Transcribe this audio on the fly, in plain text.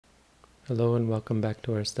Hello and welcome back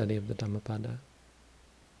to our study of the Dhammapada.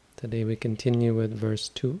 Today we continue with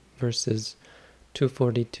verses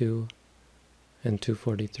 242 and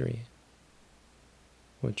 243,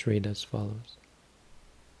 which read as follows.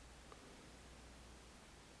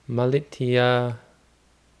 Malitya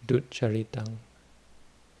ducharitang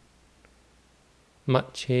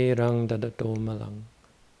maccherang dadato malang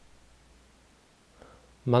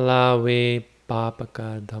malawe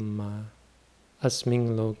papaka dhamma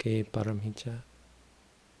asming loke paramhicha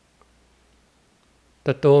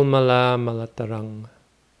tato mala malatarang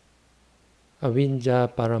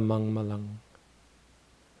avinja paramang malang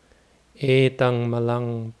etang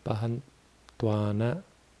malang pahantwana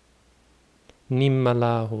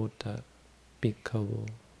nimmala hota bhikkhavu,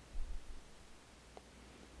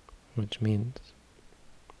 which means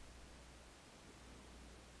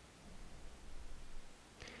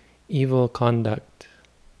evil conduct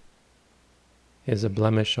is a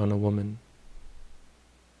blemish on a woman.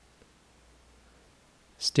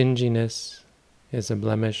 Stinginess is a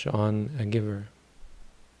blemish on a giver.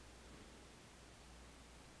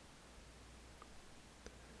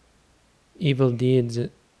 Evil deeds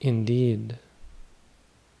indeed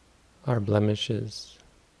are blemishes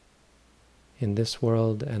in this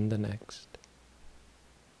world and the next.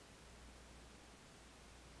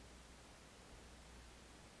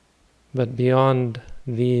 But beyond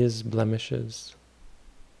these blemishes,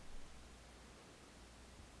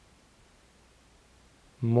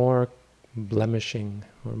 more blemishing,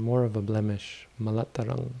 or more of a blemish,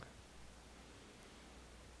 malatarang,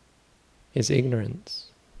 is ignorance,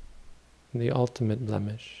 the ultimate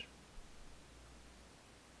blemish.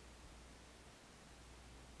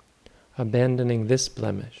 Abandoning this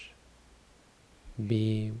blemish,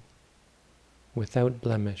 be without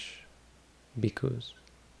blemish bhikkhus.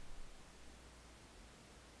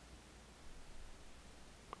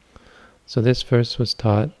 So this verse was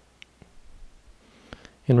taught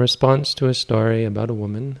in response to a story about a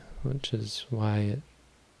woman, which is why it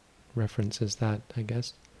references that, I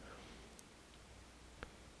guess.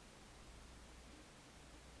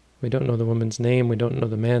 We don't know the woman's name, we don't know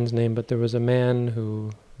the man's name, but there was a man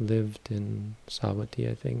who lived in Savatthi,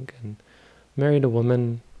 I think, and married a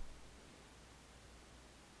woman,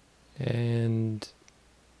 and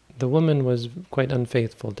the woman was quite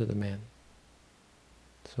unfaithful to the man,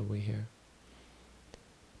 so we hear.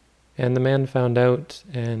 And the man found out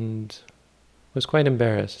and was quite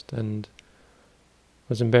embarrassed, and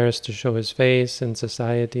was embarrassed to show his face in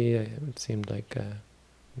society. It seemed like, I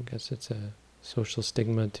guess it's a social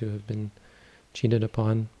stigma to have been cheated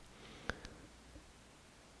upon.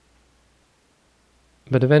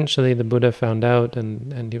 But eventually the Buddha found out,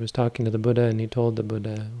 and he was talking to the Buddha, and he told the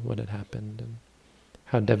Buddha what had happened and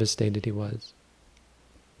how devastated he was.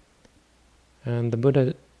 And the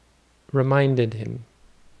Buddha reminded him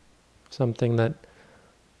something that,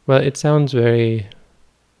 well, it sounds very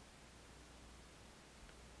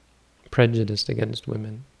prejudiced against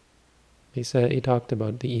women. He talked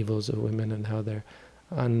about the evils of women and how they're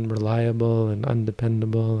unreliable and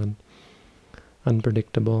undependable and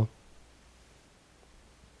unpredictable.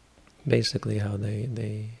 Basically how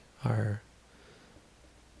they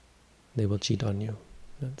will cheat on you,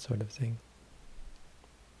 that sort of thing.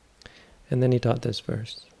 And then he taught this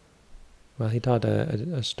verse. Well, he taught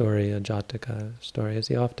a story, a Jataka story, as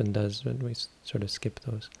he often does when we sort of skip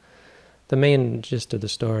those. The main gist of the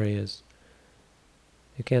story is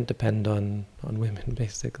you can't depend on women,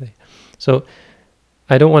 basically. So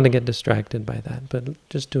I don't want to get distracted by that, but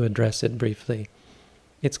just to address it briefly.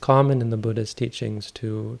 It's common in the Buddha's teachings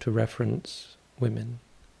to reference women,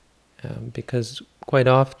 because quite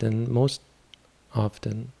often, most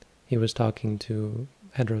often, he was talking to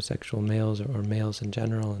heterosexual males or males in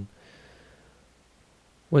general, and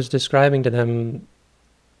was describing to them,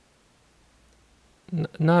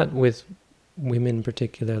 not with women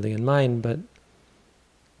particularly in mind, but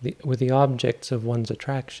with the objects of one's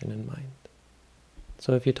attraction in mind.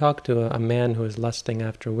 So if you talk to a man who is lusting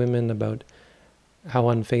after women about how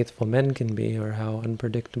unfaithful men can be or how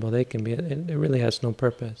unpredictable they can be, it really has no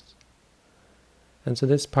purpose. And so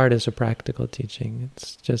this part is a practical teaching.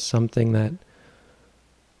 It's just something that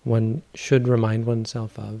one should remind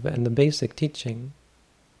oneself of. And the basic teaching,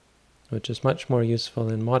 which is much more useful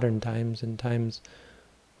in modern times, in times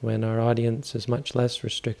when our audience is much less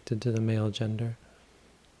restricted to the male gender.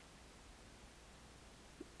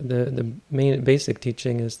 The main basic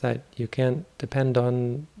teaching is that you can't depend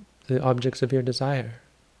on the objects of your desire.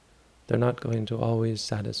 They're not going to always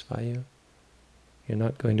satisfy you. You're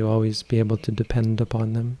not going to always be able to depend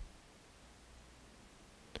upon them.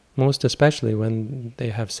 Most especially when they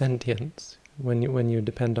have sentience. when you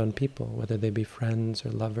depend on people, whether they be friends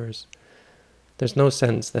or lovers. There's no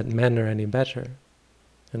sense that men are any better.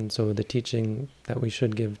 And so the teaching that we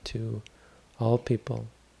should give to all people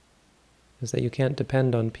is that you can't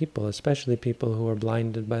depend on people, especially people who are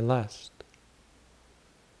blinded by lust.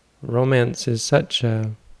 Romance is such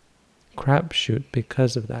a crapshoot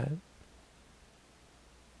because of that.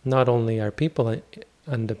 Not only are people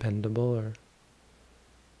undependable or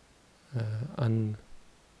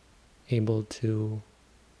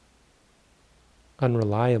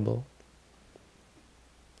unreliable,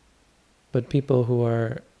 but people who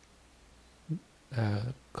are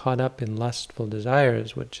caught up in lustful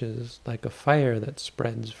desires, which is like a fire that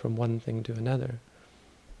spreads from one thing to another,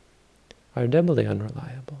 are doubly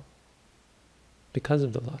unreliable because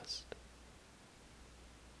of the lust.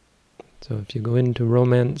 So if you go into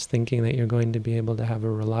romance thinking that you're going to be able to have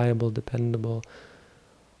a reliable, dependable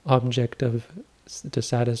object to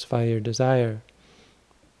satisfy your desire,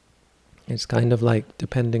 it's kind of like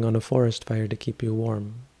depending on a forest fire to keep you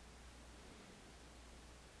warm.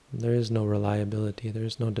 There is no reliability, there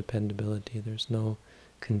is no dependability, there's no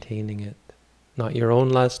containing it. Not your own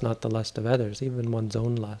lust, not the lust of others, even one's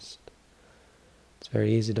own lust. It's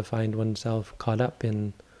very easy to find oneself caught up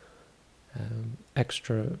in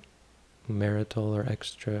extra marital or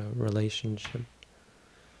extra relationship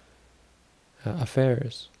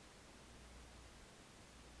affairs.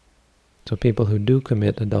 So people who do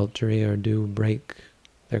commit adultery or do break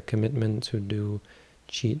their commitments, who do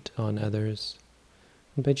cheat on others,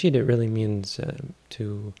 and by cheat it really means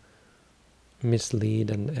to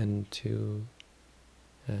mislead and to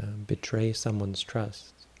betray someone's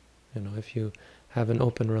trust. If you have an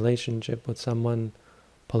open relationship with someone,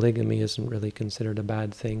 polygamy isn't really considered a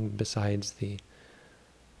bad thing besides the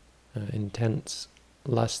intense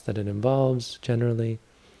lust that it involves generally.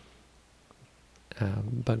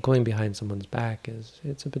 But going behind someone's back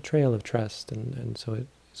it's a betrayal of trust, and so it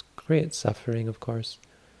creates suffering, of course.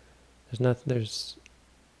 There's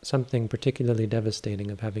something particularly devastating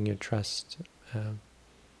of having your trust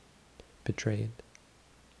betrayed.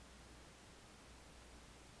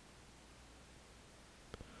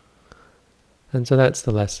 And so that's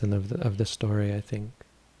the lesson of the story, I think.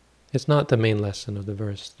 It's not the main lesson of the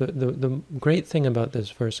verse. The great thing about this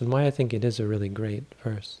verse, and why I think it is a really great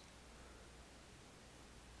verse,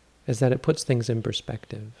 is that it puts things in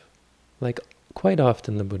perspective, like quite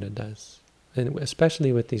often the Buddha does, and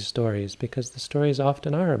especially with these stories, because the stories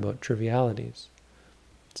often are about trivialities.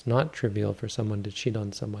 It's not trivial for someone to cheat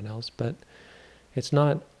on someone else, but it's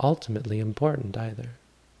not ultimately important either.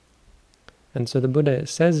 And so the Buddha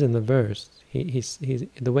says in the verse,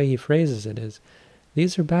 the way he phrases it is,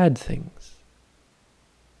 these are bad things.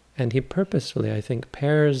 And he purposefully, I think,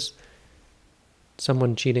 pairs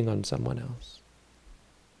someone cheating on someone else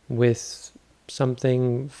with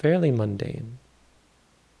something fairly mundane,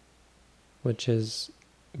 which is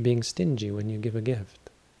being stingy when you give a gift.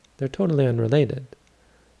 They're totally unrelated,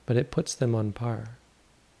 but it puts them on par.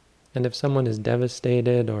 And if someone is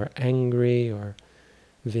devastated or angry or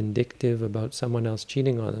vindictive about someone else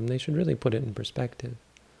cheating on them, they should really put it in perspective.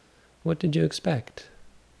 What did you expect?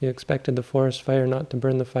 You expected the forest fire not to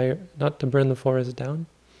burn the forest down?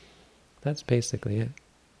 That's basically it.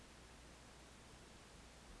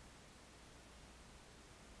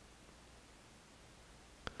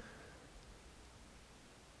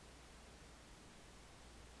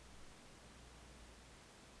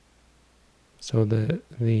 So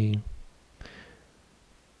the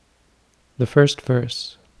first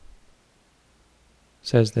verse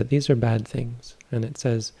says that these are bad things, and it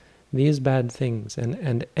says these bad things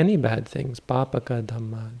and any bad things, papaka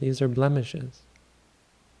dhamma, these are blemishes.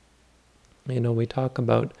 We talk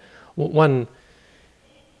about one,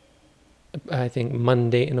 I think,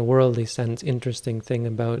 mundane, in a worldly sense, interesting thing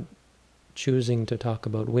about choosing to talk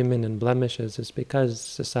about women and blemishes is because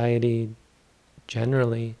society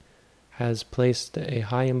generally has placed a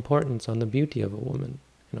high importance on the beauty of a woman.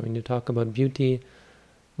 When you talk about beauty,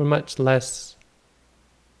 we're much less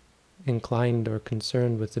inclined or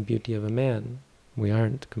concerned with the beauty of a man. We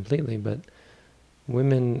aren't completely, but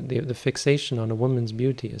women, the fixation on a woman's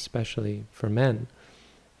beauty, especially for men,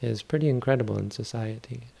 is pretty incredible in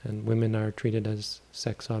society. And women are treated as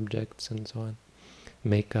sex objects and so on.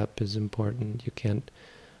 Makeup is important.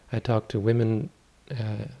 I talked to women,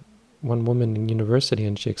 one woman in university,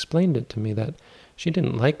 and she explained it to me that she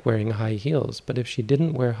didn't like wearing high heels, but if she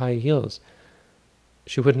didn't wear high heels,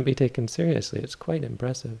 she wouldn't be taken seriously. It's quite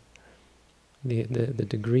impressive, the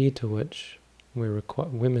degree to which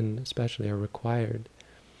women especially are required.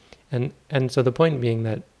 And so the point being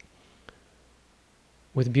that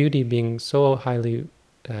with beauty being so highly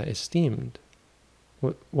esteemed,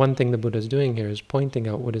 One thing the Buddha is doing here is pointing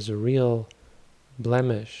out what is a real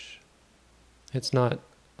blemish. It's not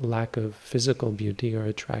a lack of physical beauty or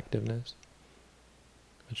attractiveness,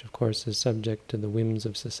 which of course is subject to the whims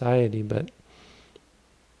of society, but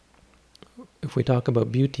if we talk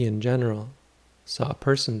about beauty in general, so a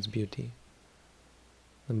person's beauty,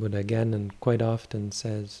 the Buddha again and quite often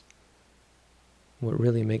says what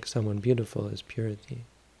really makes someone beautiful is purity,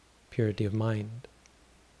 purity of mind.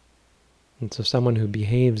 And so someone who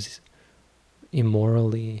behaves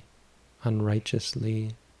immorally,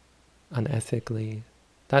 unrighteously, unethically,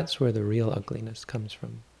 that's where the real ugliness comes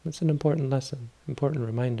from. It's an important lesson, important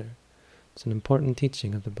reminder. It's an important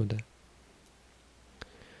teaching of the Buddha.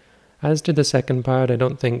 As to the second part, I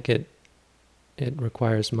don't think it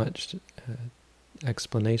requires much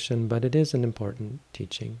explanation, but it is an important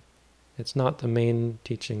teaching. It's not the main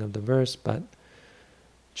teaching of the verse, but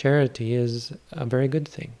charity is a very good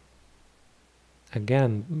thing.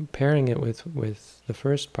 Again, pairing it with the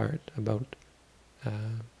first part about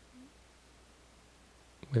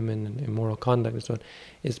women and immoral conduct and so on,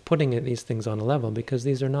 is putting these things on a level, because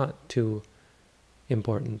these are not two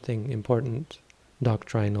important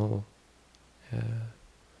doctrinal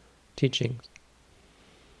teachings.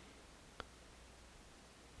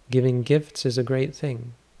 Giving gifts is a great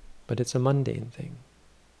thing, but it's a mundane thing.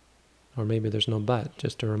 Or maybe there's no but,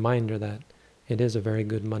 just a reminder that it is a very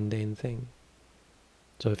good mundane thing.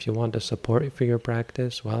 So if you want to support for your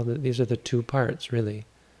practice, well, these are the two parts, really.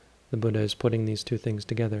 The Buddha is putting these two things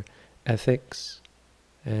together, ethics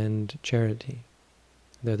and charity.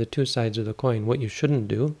 They're the two sides of the coin. What you shouldn't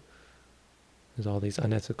do is all these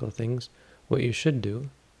unethical things. What you should do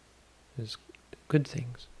is good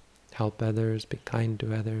things. Help others, be kind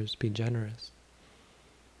to others, be generous.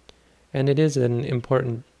 And it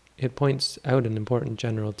points out an important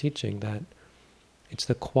general teaching that it's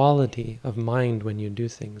the quality of mind when you do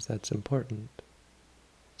things that's important.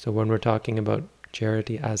 So when we're talking about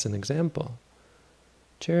charity as an example,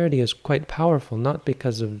 charity is quite powerful, not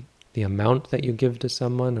because of the amount that you give to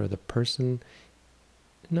someone or the person,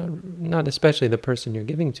 not especially the person you're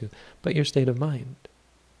giving to, but your state of mind.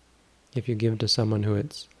 If you give to someone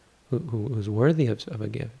who's worthy of a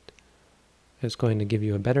gift, it's going to give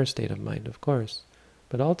you a better state of mind, of course.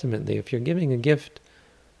 But ultimately, if you're giving a gift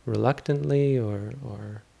reluctantly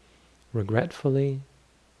or regretfully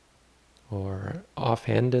or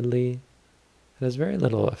offhandedly, it has very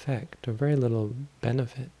little effect or very little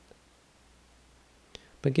benefit.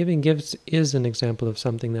 But giving gifts is an example of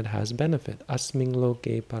something that has benefit. Asming loke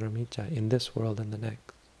paramicha, in this world and the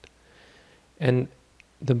next. And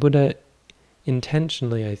the Buddha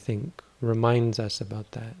intentionally, I think, reminds us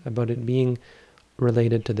about that, about it being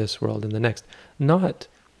related to this world and the next. Not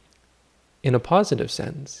in a positive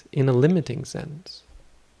sense, in a limiting sense.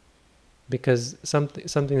 Because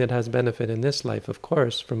something that has benefit in this life, of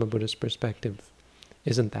course, from a Buddhist perspective,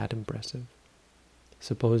 isn't that impressive.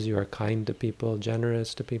 Suppose you are kind to people,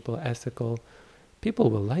 generous to people, ethical. People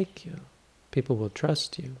will like you. People will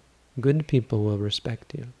trust you. Good people will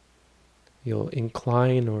respect you. You'll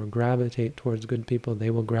incline or gravitate towards good people. They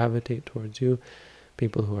will gravitate towards you.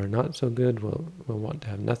 People who are not so good will want to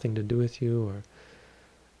have nothing to do with you, or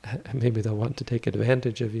maybe they'll want to take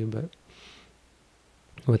advantage of you, but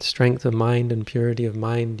with strength of mind and purity of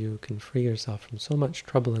mind, you can free yourself from so much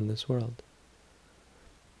trouble in this world.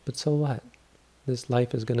 But so what? This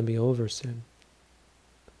life is going to be over soon.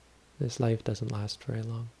 This life doesn't last very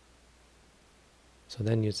long. So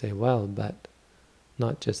then you say, well, but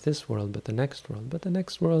not just this world, but the next world. But the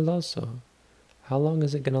next world also. How long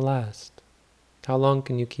is it going to last? How long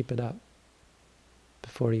can you keep it up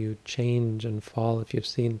before you change and fall? If you've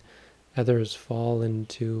seen others fall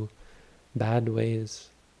into bad ways,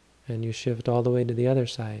 and you shift all the way to the other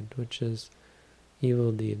side, which is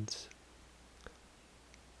evil deeds.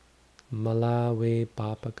 Mala ve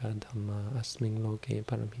papaka dhamma asming loke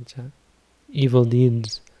paramicha. Evil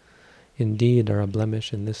deeds indeed are a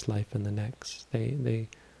blemish in this life and the next. They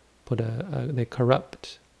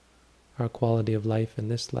corrupt our quality of life in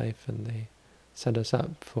this life, and they set us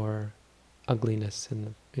up for ugliness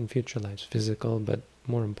in future lives, physical, but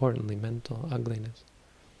more importantly, mental ugliness.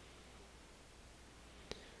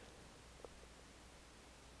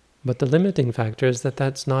 But the limiting factor is that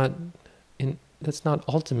that's not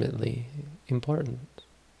ultimately important.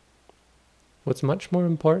 What's much more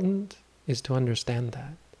important is to understand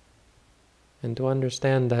that. And to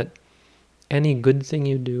understand that any good thing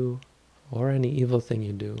you do or any evil thing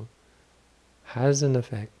you do has an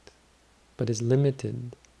effect, but is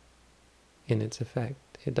limited in its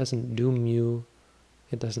effect. It doesn't doom you.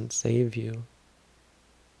 It doesn't save you.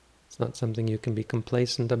 It's not something you can be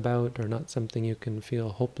complacent about, or not something you can feel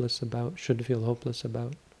hopeless about, should feel hopeless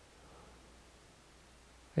about.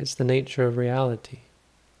 It's the nature of reality.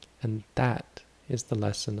 And that is the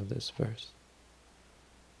lesson of this verse.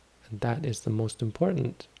 And that is the most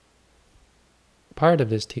important part of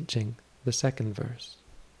this teaching, the second verse.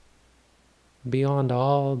 Beyond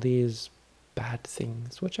all these bad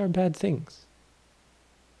things, which are bad things,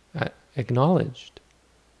 acknowledged,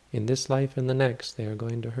 in this life and the next, they are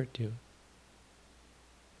going to hurt you.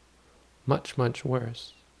 Much, much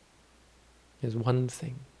worse is one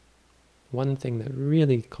thing that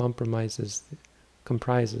really comprises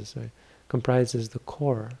the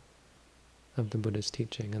core of the Buddha's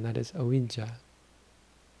teaching, and that is avijja.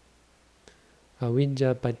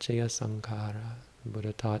 Avijja paccaya sankhara, the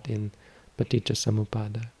Buddha taught in Paticca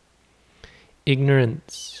Samuppada.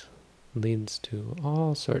 Ignorance leads to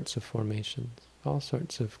all sorts of formations, all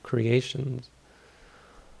sorts of creations.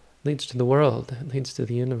 Leads to the world, it leads to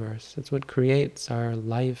the universe. It's what creates our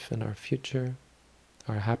life and our future,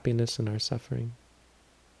 our happiness and our suffering.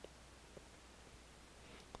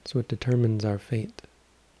 It's what determines our fate.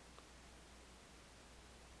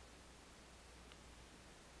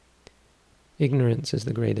 Ignorance is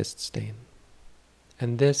the greatest stain.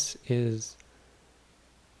 And this is,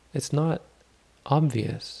 it's not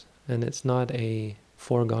obvious, and it's not a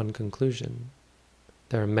foregone conclusion.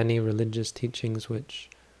 There are many religious teachings which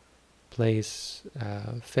place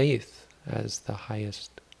faith as the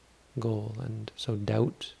highest goal, and so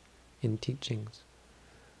doubt in teachings.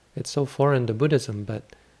 It's so foreign to Buddhism, but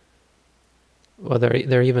well,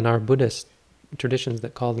 there even are Buddhist traditions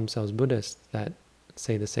that call themselves Buddhist that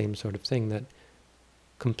say the same sort of thing, that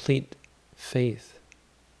complete faith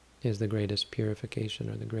is the greatest purification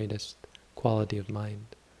or the greatest quality of mind.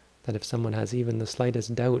 That if someone has even the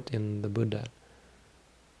slightest doubt in the Buddha,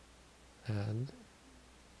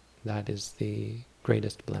 that is the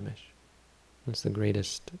greatest blemish. It's the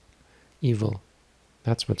greatest evil.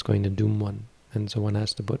 That's what's going to doom one. And so one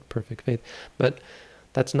has to put perfect faith. But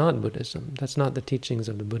that's not Buddhism. That's not the teachings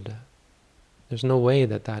of the Buddha. There's no way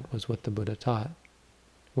that that was what the Buddha taught.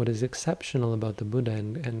 What is exceptional about the Buddha,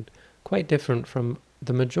 and quite different from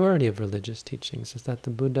the majority of religious teachings, is that the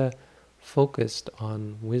Buddha focused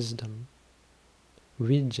on wisdom,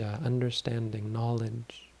 vijja, understanding,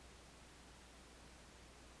 knowledge.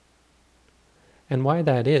 And why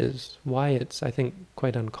that is, why it's, I think,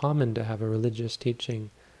 quite uncommon to have a religious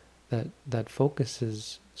teaching that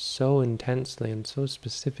focuses so intensely and so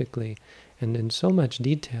specifically and in so much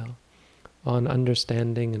detail on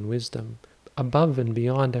understanding and wisdom, above and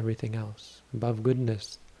beyond everything else, above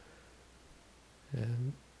goodness.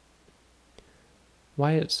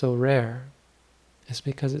 Why it's so rare is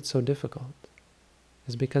because it's so difficult.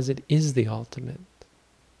 Is because it is the ultimate.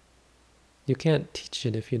 You can't teach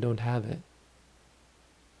it if you don't have it.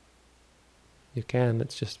 You can,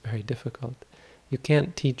 it's just very difficult. You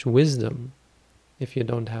can't teach wisdom if you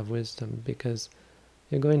don't have wisdom, because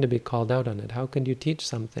you're going to be called out on it. How could you teach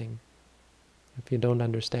something if you don't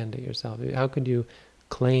understand it yourself? How could you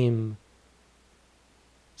claim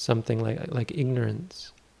something like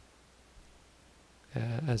ignorance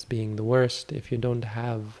as being the worst if you don't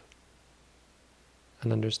have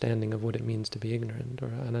an understanding of what it means to be ignorant, or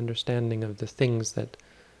an understanding of the things that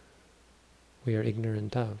we are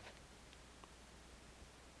ignorant of?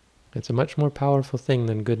 It's a much more powerful thing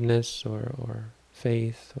than goodness or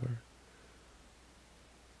faith or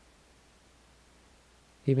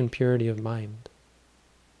even purity of mind.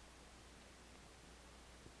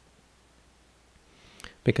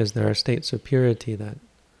 Because there are states of purity that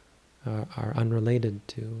are unrelated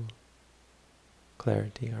to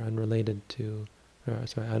clarity, are unrelated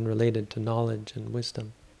to knowledge and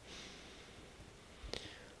wisdom.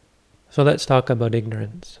 So let's talk about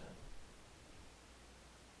ignorance.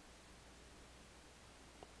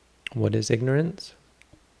 What is ignorance?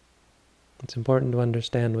 It's important to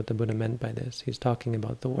understand what the Buddha meant by this. He's talking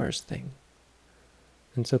about the worst thing.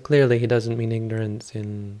 And so clearly he doesn't mean ignorance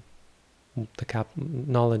in the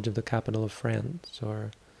knowledge of the capital of France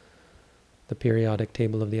or the periodic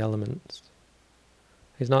table of the elements.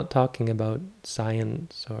 He's not talking about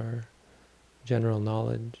science or general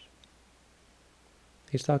knowledge.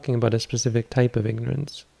 He's talking about a specific type of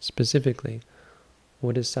ignorance. Specifically,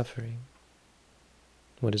 what is suffering?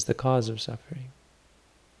 What is the cause of suffering?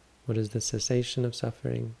 What is the cessation of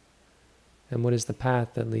suffering? And what is the path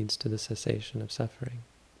that leads to the cessation of suffering?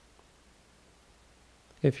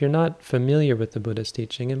 If you're not familiar with the Buddha's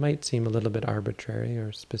teaching, it might seem a little bit arbitrary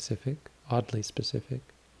or specific, oddly specific.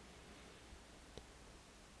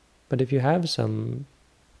 But if you have some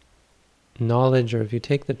knowledge, or if you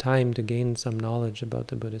take the time to gain some knowledge about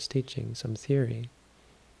the Buddhist teaching, some theory,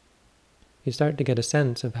 you start to get a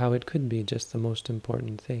sense of how it could be just the most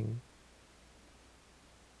important thing,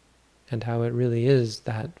 and how it really is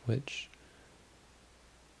that which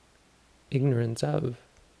ignorance of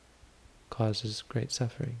causes great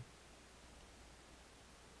suffering,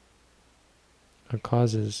 or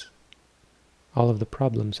causes all of the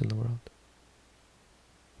problems in the world.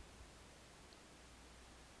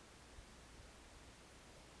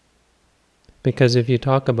 Because if you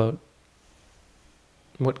talk about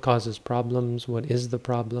what causes problems, what is the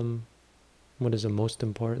problem, what is the most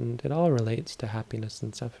important, it all relates to happiness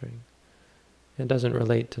and suffering. It doesn't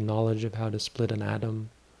relate to knowledge of how to split an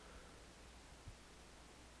atom,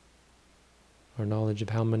 or knowledge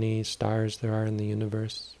of how many stars there are in the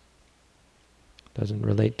universe. It doesn't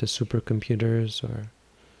relate to supercomputers or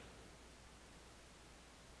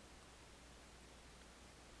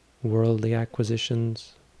worldly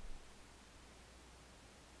acquisitions.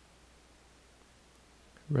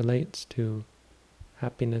 It relates to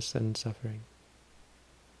happiness and suffering.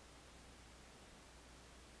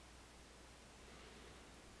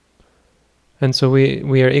 And so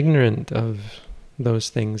we are ignorant of those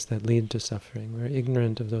things that lead to suffering. We're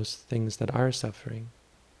ignorant of those things that are suffering.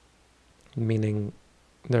 Meaning,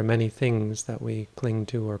 there are many things that we cling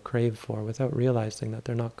to or crave for without realizing that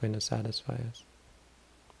they're not going to satisfy us.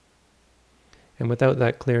 And without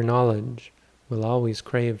that clear knowledge, we'll always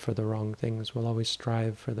crave for the wrong things. We'll always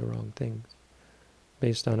strive for the wrong things.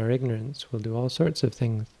 Based on our ignorance, we'll do all sorts of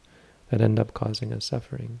things that end up causing us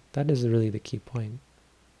suffering. That is really the key point.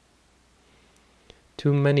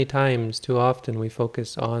 Too many times, too often, we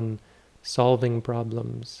focus on solving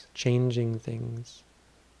problems, changing things,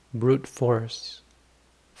 brute force,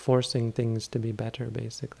 forcing things to be better,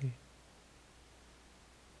 basically.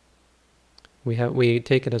 We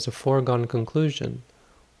take it as a foregone conclusion,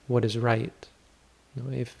 what is right.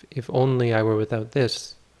 If only I were without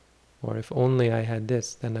this, or if only I had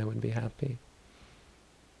this, then I would be happy.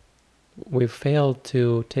 We've failed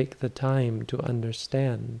to take the time to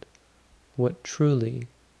understand what truly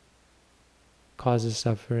causes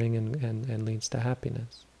suffering and leads to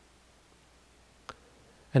happiness.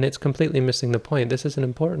 And it's completely missing the point. This is an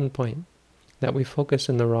important point, that we focus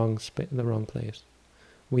in the wrong place.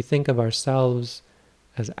 We think of ourselves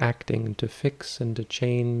as acting to fix and to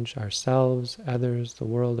change ourselves, others, the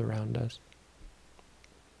world around us.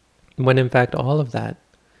 When in fact all of that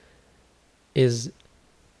is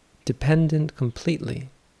dependent completely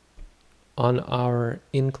on our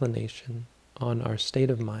inclination, on our state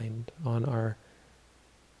of mind, on our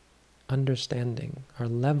understanding, our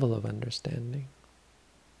level of understanding.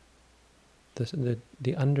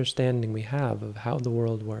 The understanding we have of how the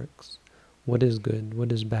world works, what is good,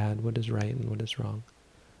 what is bad, what is right, and what is wrong.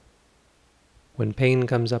 When pain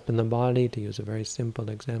comes up in the body, to use a very simple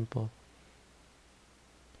example,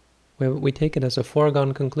 we take it as a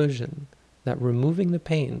foregone conclusion that removing the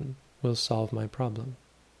pain will solve my problem.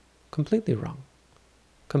 Completely wrong.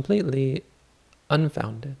 Completely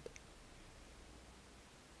unfounded.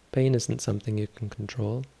 Pain isn't something you can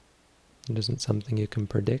control. It isn't something you can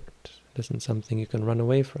predict. It isn't something you can run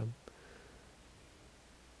away from.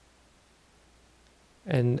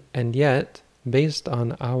 And yet, based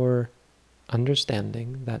on our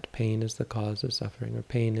understanding that pain is the cause of suffering, or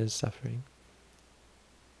pain is suffering,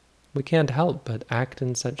 we can't help but act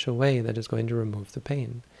in such a way that is going to remove the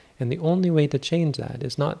pain. And the only way to change that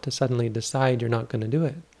is not to suddenly decide you're not going to do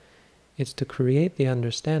it. It's to create the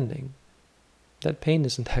understanding that pain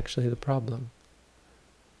isn't actually the problem.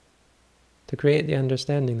 To create the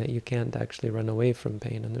understanding that you can't actually run away from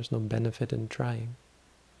pain and there's no benefit in trying.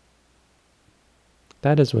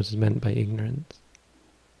 That is what is meant by ignorance.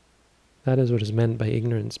 That is what is meant by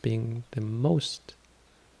ignorance being the most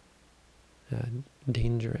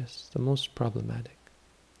dangerous, the most problematic.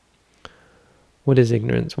 What is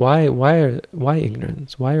ignorance? Why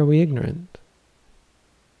ignorance? Why are we ignorant?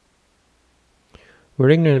 We're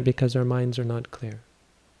ignorant because our minds are not clear.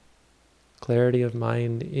 Clarity of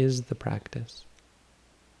mind is the practice.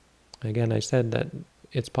 Again, I said that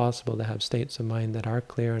it's possible to have states of mind that are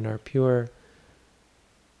clear and are pure,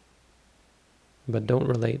 but don't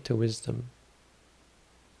relate to wisdom.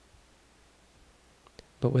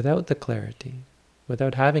 But without the clarity,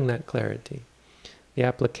 without having that clarity, the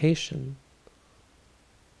application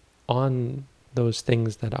on those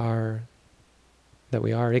things that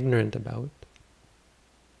we are ignorant about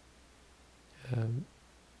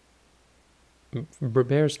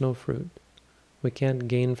bears no fruit. We can't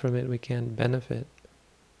gain from it, we can't benefit.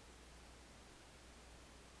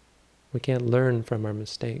 We can't learn from our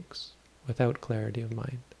mistakes without clarity of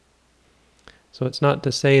mind. So it's not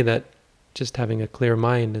to say that just having a clear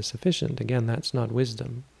mind is sufficient. Again, that's not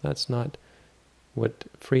wisdom. That's not what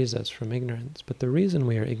frees us from ignorance. But the reason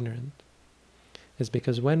we are ignorant is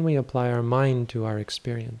because when we apply our mind to our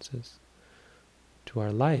experiences, to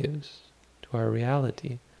our lives, to our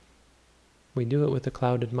reality, we do it with a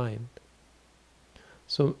clouded mind.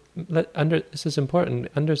 So this is important.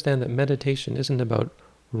 Understand that meditation isn't about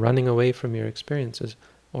running away from your experiences,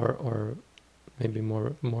 or maybe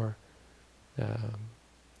more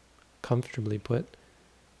comfortably put,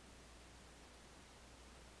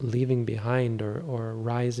 leaving behind or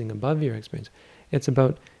rising above your experience. It's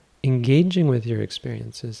about engaging with your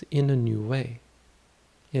experiences in a new way,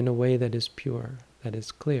 in a way that is pure, that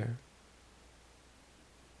is clear,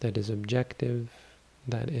 that is objective,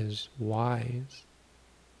 that is wise,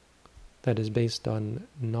 that is based on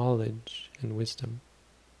knowledge and wisdom.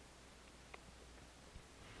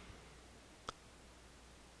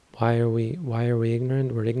 Why are we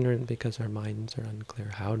ignorant? We're ignorant because our minds are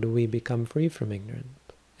unclear. How do we become free from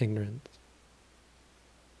ignorance?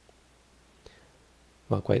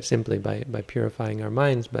 Well, quite simply by purifying our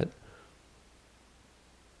minds, but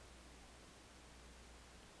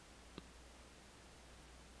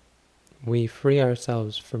we free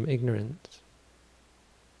ourselves from ignorance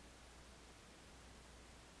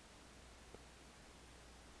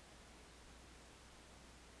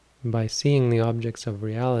by seeing the objects of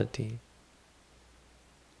reality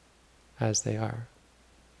as they are.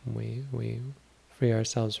 We free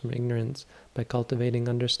ourselves from ignorance by cultivating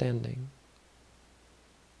understanding.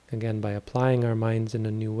 Again, by applying our minds in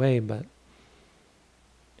a new way, but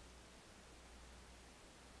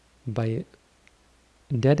by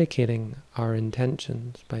dedicating our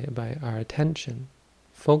intentions, by our attention,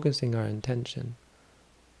 focusing our intention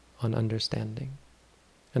on understanding.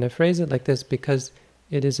 And I phrase it like this because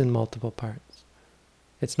it is in multiple parts.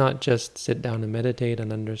 It's not just sit down and meditate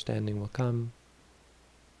and understanding will come.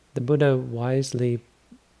 The Buddha wisely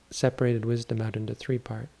separated wisdom out into 3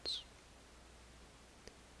 parts.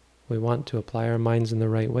 We want to apply our minds in the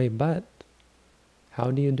right way, but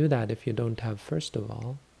how do you do that if you don't have, first of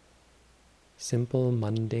all, simple,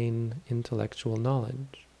 mundane, intellectual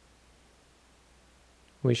knowledge?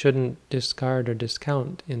 We shouldn't discard or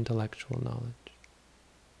discount intellectual knowledge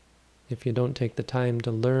if you don't take the time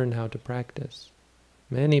to learn how to practice.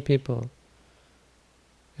 Many people,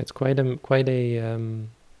 it's quite a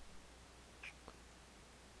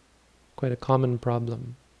common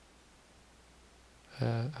problem,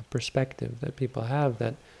 a perspective that people have,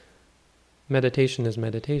 that meditation is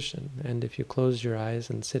meditation, and if you close your eyes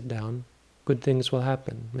and sit down, good things will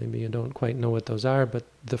happen. Maybe you don't quite know what those are, but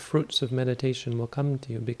the fruits of meditation will come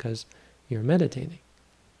to you because you're meditating.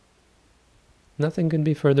 Nothing could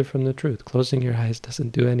be further from the truth. Closing your eyes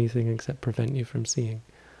doesn't do anything except prevent you from seeing.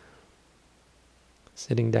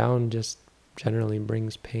 Sitting down just generally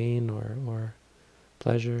brings pain or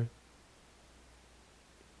pleasure.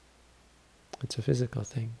 It's a physical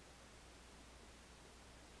thing.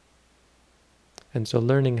 And so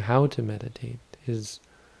learning how to meditate is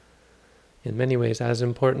in many ways as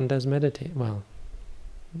important as meditate. Well,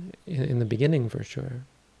 in the beginning for sure.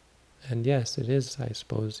 And yes, it is, I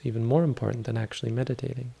suppose, even more important than actually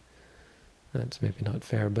meditating. That's maybe not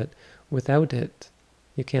fair, but without it,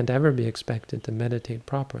 you can't ever be expected to meditate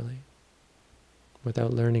properly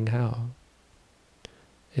without learning how.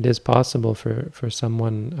 It is possible for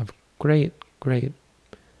someone of great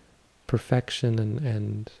perfection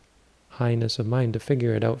and highness of mind to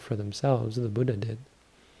figure it out for themselves. The Buddha did.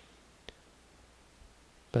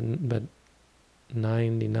 But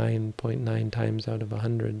 99.9 times out of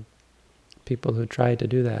 100, people who try to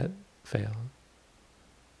do that fail.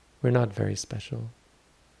 We're not very special.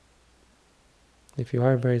 If you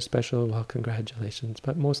are very special, well, congratulations,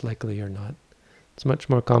 but most likely you're not. It's much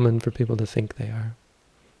more common for people to think they are.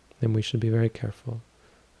 And we should be very careful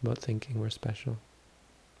about thinking we're special.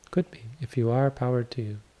 Could be. If you are, power to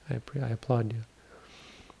you. I applaud you.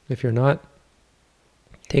 If you're not,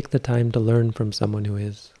 take the time to learn from someone who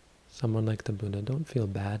is. Someone like the Buddha. Don't feel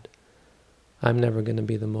bad. I'm never going to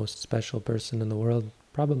be the most special person in the world.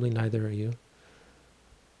 Probably neither are you.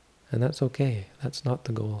 And that's okay. That's not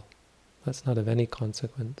the goal. That's not of any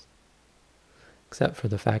consequence. Except for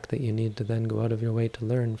the fact that you need to then go out of your way to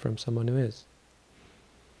learn from someone who is.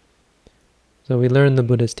 So we learn the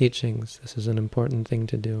Buddha's teachings. This is an important thing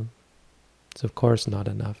to do. It's of course not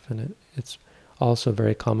enough, and it's also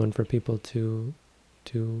very common for people to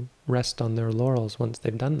rest on their laurels once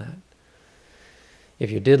they've done that.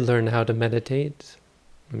 If you did learn how to meditate,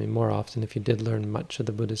 I mean more often if you did learn much of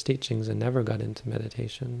the Buddha's teachings and never got into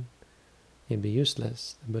meditation, you'd be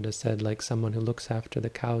useless. The Buddha said, like someone who looks after the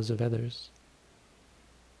cows of others.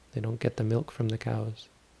 They don't get the milk from the cows.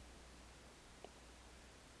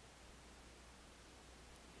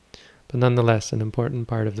 But nonetheless, an important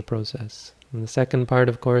part of the process. And the second part,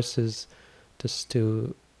 of course, is just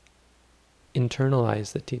to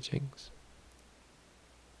internalize the teachings.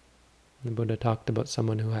 The Buddha talked about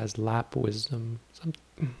someone who has lap wisdom,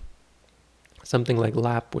 something like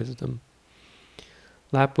lap wisdom.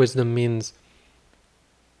 Lap wisdom means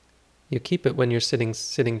you keep it when you're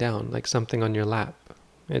sitting down, like something on your lap.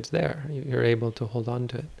 It's there. You're able to hold on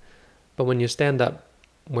to it. But when you stand up,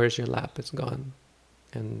 where's your lap? It's gone.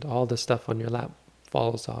 And all the stuff on your lap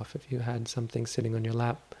falls off. If you had something sitting on your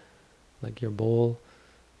lap, like your bowl,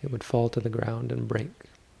 it would fall to the ground and break.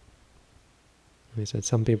 And he said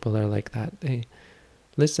some people are like that. They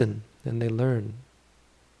listen and they learn,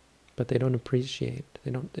 but they don't appreciate.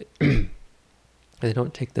 They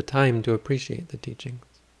don't take the time to appreciate the teachings.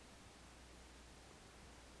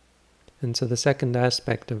 And so the second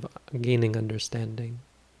aspect of gaining understanding,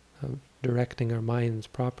 of directing our minds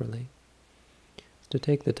properly, is to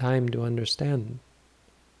take the time to understand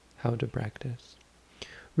how to practice.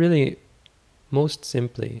 Really, most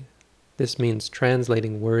simply, this means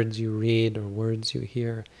translating words you read or words you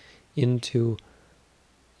hear into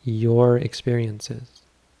your experiences.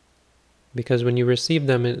 Because when you receive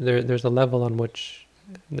them, there's a level on which,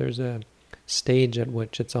 there's a stage at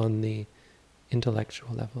which it's on the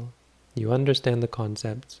intellectual level. You understand the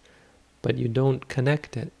concepts, but you don't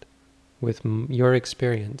connect it with your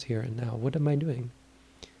experience here and now. What am I doing?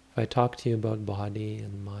 If I talk to you about body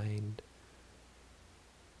and mind,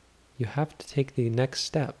 you have to take the next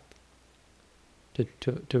step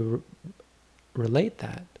to relate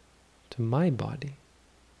that to my body,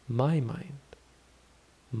 my mind,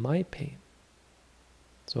 my pain.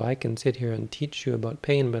 So I can sit here and teach you about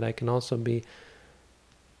pain, but I can also be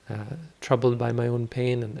troubled by my own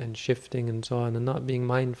pain and shifting and so on, and not being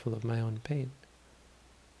mindful of my own pain.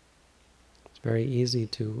 It's very easy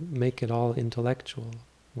to make it all intellectual,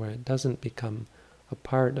 where it doesn't become a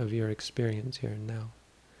part of your experience here and now.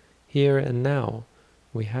 Here and now,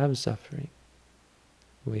 we have suffering.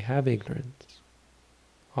 We have ignorance.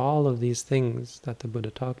 All of these things that the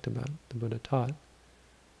Buddha talked about, the Buddha taught,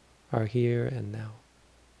 are here and now.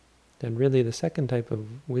 And really the second type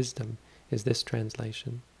of wisdom is this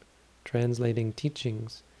translation, translating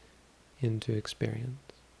teachings into experience,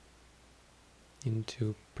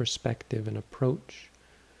 into perspective and approach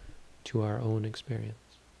to our own experience.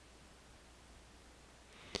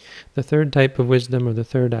 The third type of wisdom, or the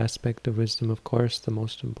third aspect of wisdom, of course, the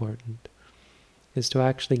most important, is to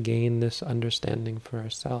actually gain this understanding for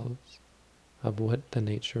ourselves of what the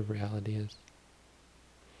nature of reality is.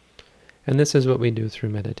 And this is what we do through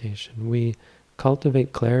meditation. We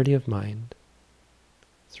cultivate clarity of mind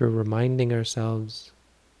through reminding ourselves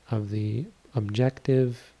of the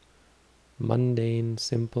objective, mundane,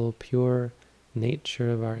 simple, pure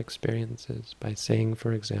nature of our experiences by saying,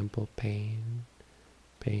 for example, pain,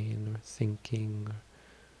 or thinking,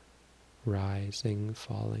 or rising,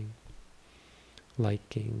 falling,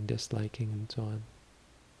 liking, disliking, and so on.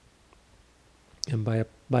 And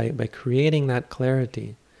by creating that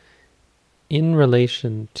clarity in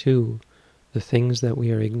relation to the things that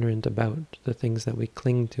we are ignorant about, the things that we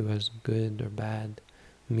cling to as good or bad,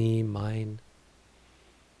 me, mine,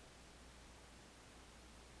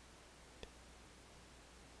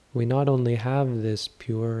 we not only have this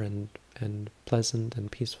pure and pleasant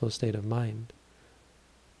and peaceful state of mind,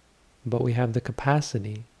 but we have the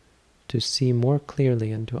capacity to see more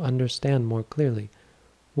clearly and to understand more clearly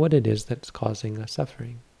what it is that's causing us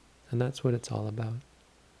suffering. And that's what it's all about.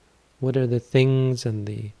 What are the things and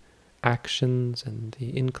the actions and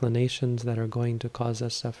the inclinations that are going to cause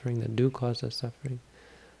us suffering, that do cause us suffering,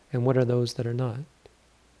 and what are those that are not?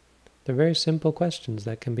 They're very simple questions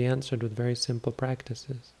that can be answered with very simple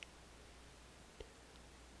practices.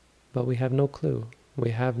 But we have no clue.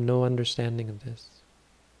 We have no understanding of this.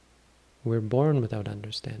 We're born without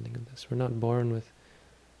understanding of this. We're not born with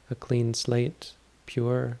a clean slate,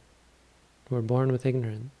 pure. We're born with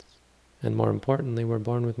ignorance. And more importantly, we're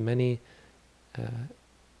born with many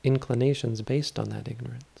inclinations based on that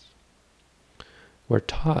ignorance. We're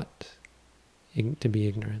taught to be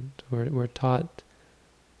ignorant. We're taught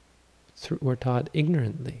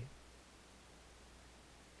ignorantly.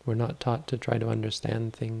 We're not taught to try to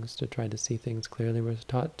understand things, to try to see things clearly. We're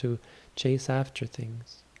taught to chase after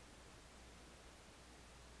things.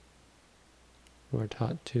 We're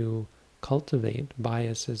taught to cultivate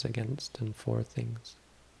biases against and for things.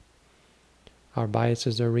 Our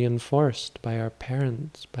biases are reinforced by our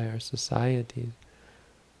parents, by our society.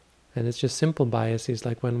 And it's just simple biases,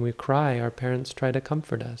 like when we cry, our parents try to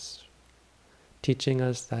comfort us. teaching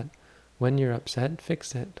us that when you're upset,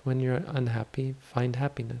 fix it. When you're unhappy, find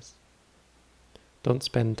happiness. Don't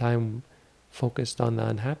spend time focused on the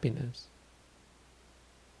unhappiness.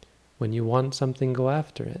 When you want something, go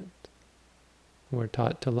after it. We're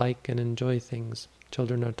taught to like and enjoy things.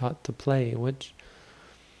 Children are taught to play, which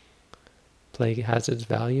play has its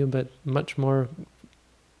value, but much more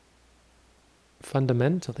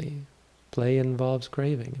fundamentally, play involves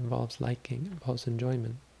craving, involves liking, involves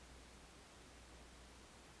enjoyment.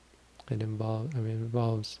 It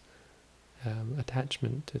involves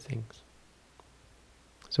attachment to things.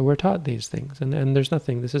 So we're taught these things, and there's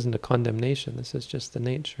nothing, this isn't a condemnation, this is just the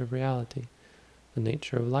nature of reality, the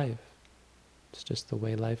nature of life. It's just the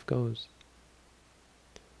way life goes.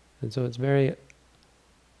 And so it's very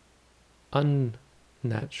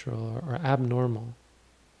unnatural or abnormal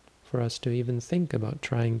for us to even think about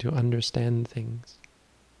trying to understand things.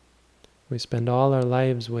 We spend all our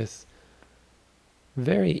lives with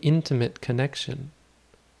very intimate connection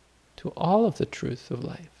to all of the truth of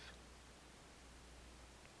life.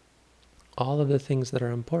 All of the things that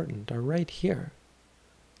are important are right here,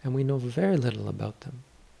 and we know very little about them.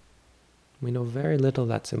 We know very little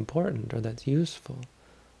that's important or that's useful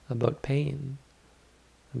about pain,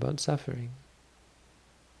 about suffering,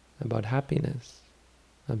 about happiness,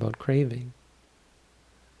 about craving.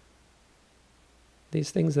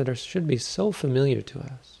 These things that should be so familiar to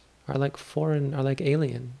us are like foreign, are like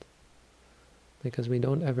alien, because we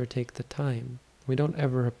don't ever take the time. We don't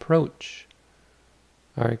ever approach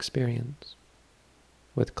our experience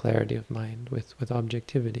with clarity of mind, with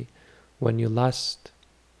objectivity. When you lust,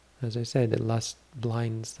 as I said, lust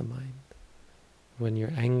blinds the mind. When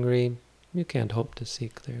you're angry, you can't hope to see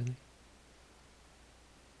clearly.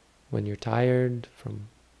 When you're tired from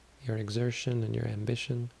your exertion and your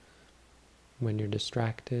ambition, when you're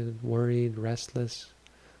distracted, worried, restless,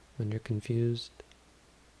 when you're confused,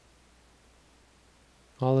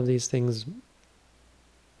 all of these things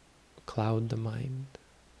cloud the mind,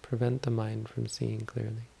 prevent the mind from seeing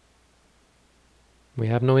clearly. We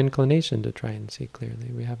have no inclination to try and see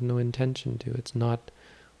clearly. We have no intention to. It's not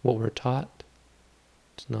what we're taught.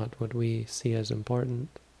 It's not what we see as important.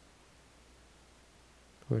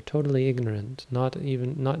 We're totally ignorant, not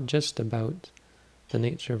just about the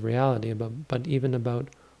nature of reality, but even about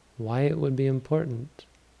why it would be important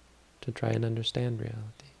to try and understand reality.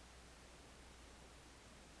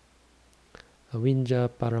 Avidya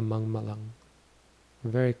paramang malang, a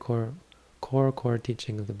very core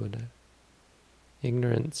teaching of the Buddha.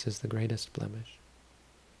 Ignorance is the greatest blemish.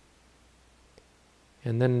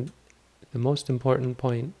 And then the most important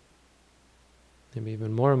point, maybe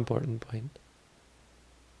even more important point,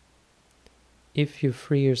 if you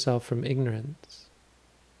free yourself from ignorance,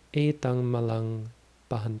 etang malang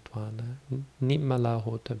pahantwana, nimala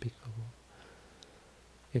hota bhikkhavo.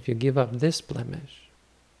 If you give up this blemish,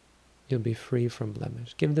 you'll be free from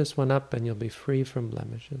blemish. Give this one up and you'll be free from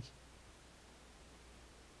blemishes.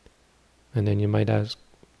 And then you might ask,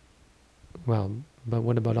 well, but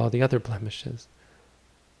what about all the other blemishes?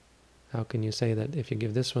 How can you say that if you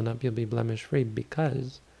give this one up, you'll be blemish-free?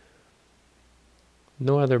 Because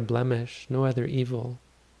no other blemish, no other evil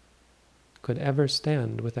could ever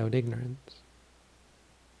stand without ignorance.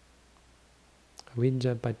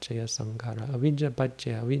 Avidya paccaya sankhara. Avidya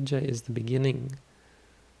paccaya. Avidya is the beginning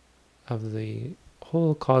of the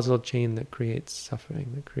whole causal chain that creates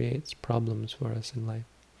suffering, that creates problems for us in life.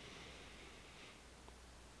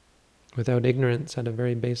 Without ignorance at a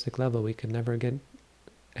very basic level, we could never get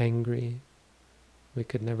angry. We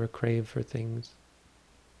could never crave for things.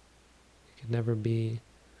 We could never be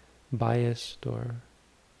biased or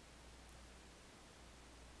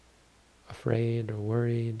afraid or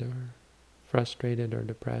worried or frustrated or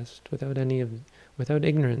depressed. Without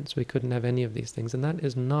ignorance, we couldn't have any of these things. And that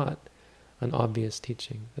is not an obvious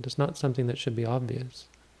teaching. That is not something that should be obvious.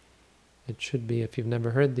 It should be, if you've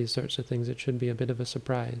never heard these sorts of things, it should be a bit of a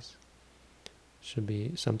surprise. It should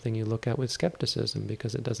be something you look at with skepticism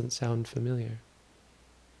because it doesn't sound familiar.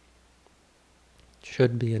 It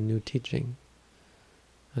should be a new teaching,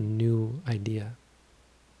 a new idea.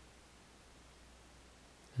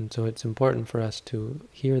 And so it's important for us to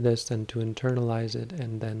hear this and to internalize it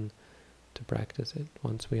and then to practice it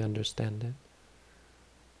once we understand it.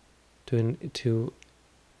 To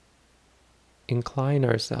incline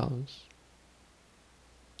ourselves,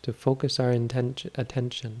 to focus our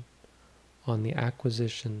attention on the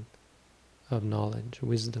acquisition of knowledge,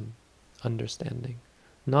 wisdom, understanding.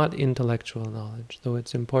 Not intellectual knowledge, though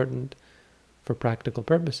it's important for practical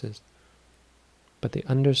purposes, but the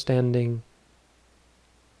understanding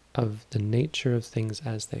of the nature of things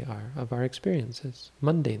as they are, of our experiences,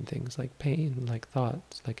 mundane things like pain, like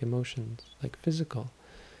thoughts, like emotions, like physical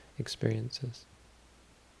experiences.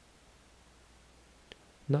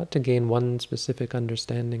 Not to gain one specific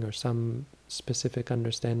understanding or some specific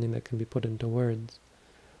understanding that can be put into words,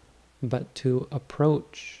 but to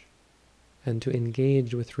approach and to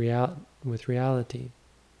engage with reality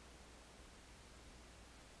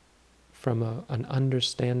from an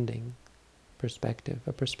understanding perspective,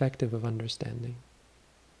 a perspective of understanding.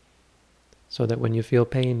 So that when you feel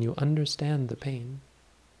pain, you understand the pain.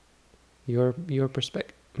 Your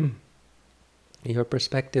perspective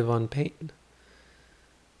on pain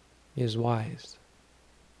is wise,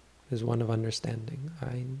 is one of understanding.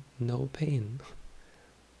 I know pain.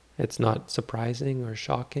 It's not surprising or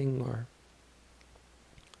shocking or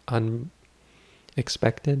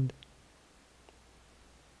unexpected.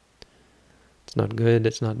 It's not good,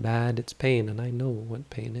 it's not bad, it's pain, and I know what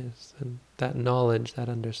pain is. And that knowledge, that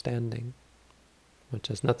understanding, which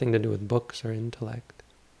has nothing to do with books or intellect,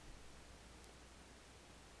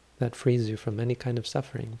 that frees you from any kind of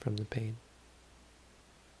suffering from the pain.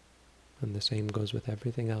 And the same goes with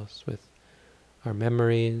everything else, with our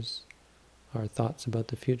memories, our thoughts about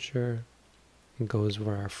the future. It goes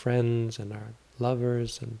for our friends and our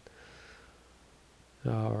lovers and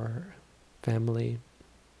our family.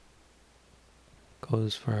 It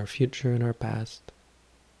goes for our future and our past.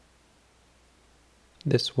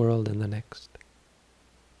 This world and the next.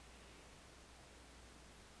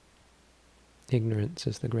 Ignorance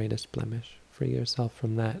is the greatest blemish. Free yourself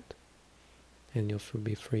from that, and you'll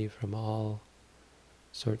be free from all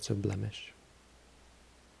sorts of blemish.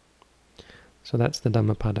 So that's the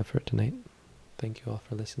Dhammapada for tonight. Thank you all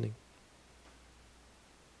for listening.